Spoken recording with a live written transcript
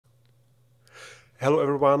Hello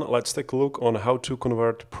everyone, let's take a look on how to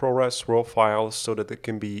convert Prores RAW files so that they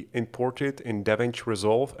can be imported in Davinci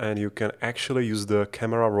Resolve and you can actually use the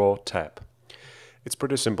Camera RAW tab. It's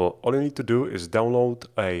pretty simple. All you need to do is download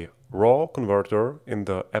a RAW converter in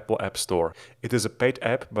the Apple App Store. It is a paid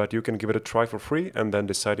app, but you can give it a try for free and then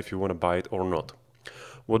decide if you want to buy it or not.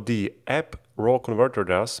 What the app RAW converter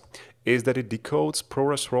does is that it decodes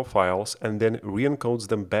Prores RAW files and then re-encodes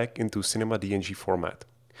them back into Cinema DNG format,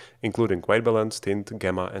 including white balance, tint,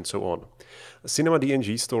 gamma, and so on. Cinema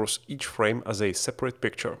DNG stores each frame as a separate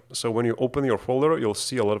picture, so when you open your folder, you'll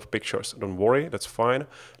see a lot of pictures. Don't worry, that's fine.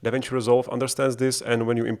 Davinci Resolve understands this, and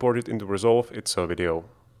when you import it into Resolve, it's a video.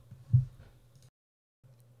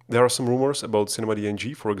 There are some rumors about Cinema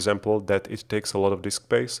DNG, for example, that it takes a lot of disk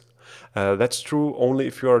space. That's true only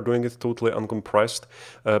if you are doing it totally uncompressed,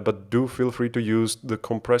 but do feel free to use the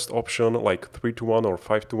compressed option like 3:1 or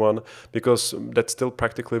 5:1 because that's still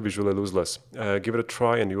practically visually lossless. Give it a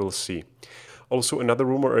try and you will see. Also, another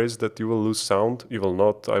rumor is that you will lose sound. You will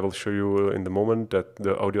not. I will show you in the moment that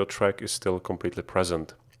the audio track is still completely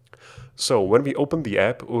present. So when we open the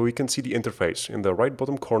app, we can see the interface. In the right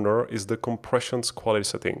bottom corner is the compression's quality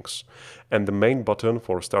settings and the main button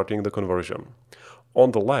for starting the conversion.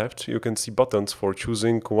 On the left, you can see buttons for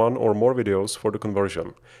choosing one or more videos for the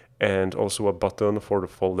conversion, and also a button for the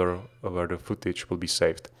folder where the footage will be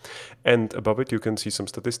saved. And above it, you can see some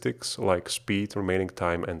statistics like speed, remaining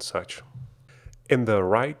time, and such. In the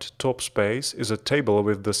right top space is a table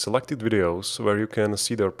with the selected videos where you can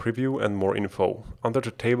see their preview and more info. Under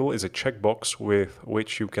the table is a checkbox with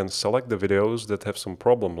which you can select the videos that have some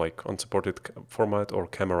problem like unsupported format or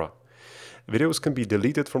camera. Videos can be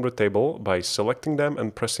deleted from the table by selecting them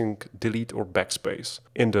and pressing delete or backspace.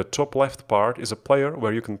 In the top left part is a player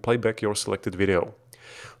where you can play back your selected video.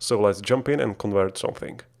 So let's jump in and convert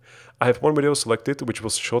something. I have one video selected which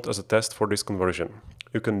was shot as a test for this conversion.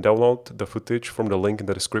 You can download the footage from the link in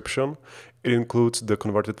the description. It includes the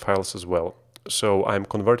converted files as well. So I'm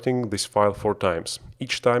converting this file 4 times,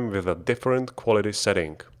 each time with a different quality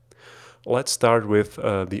setting. Let's start with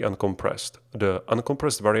the uncompressed. The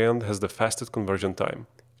uncompressed variant has the fastest conversion time.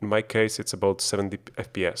 In my case, it's about 70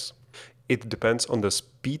 FPS. It depends on the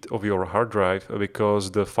speed of your hard drive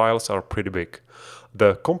because the files are pretty big.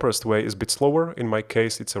 The compressed way is a bit slower. In my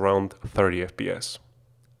case, it's around 30 FPS.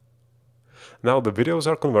 Now the videos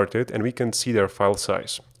are converted and we can see their file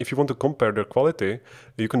size. If you want to compare their quality,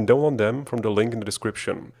 you can download them from the link in the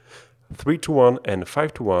description. 3:1 and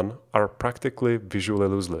 5:1 are practically visually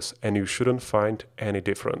lossless and you shouldn't find any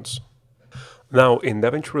difference. Now in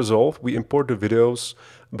Davinci Resolve we import the videos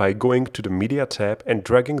by going to the Media tab and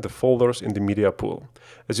dragging the folders in the Media pool.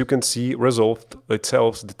 As you can see, Resolve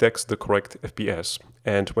itself detects the correct FPS,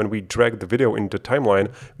 and when we drag the video in the timeline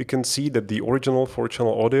we can see that the original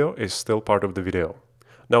 4-channel audio is still part of the video.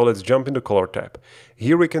 Now let's jump in the Color tab.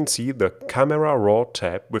 Here we can see the Camera RAW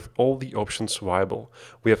tab with all the options viable.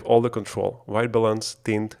 We have all the control, white balance,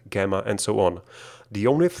 tint, gamma, and so on. The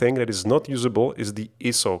only thing that is not usable is the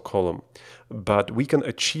ISO column, but we can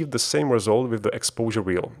achieve the same result with the exposure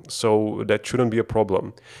wheel, so that shouldn't be a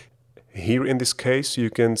problem. Here in this case you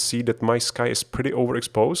can see that my sky is pretty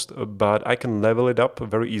overexposed, but I can level it up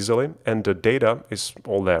very easily and the data is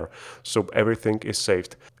all there, so everything is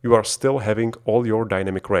saved. You are still having all your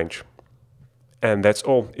dynamic range. And that's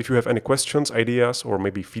all. If you have any questions, ideas, or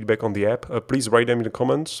maybe feedback on the app, please write them in the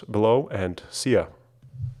comments below and see ya.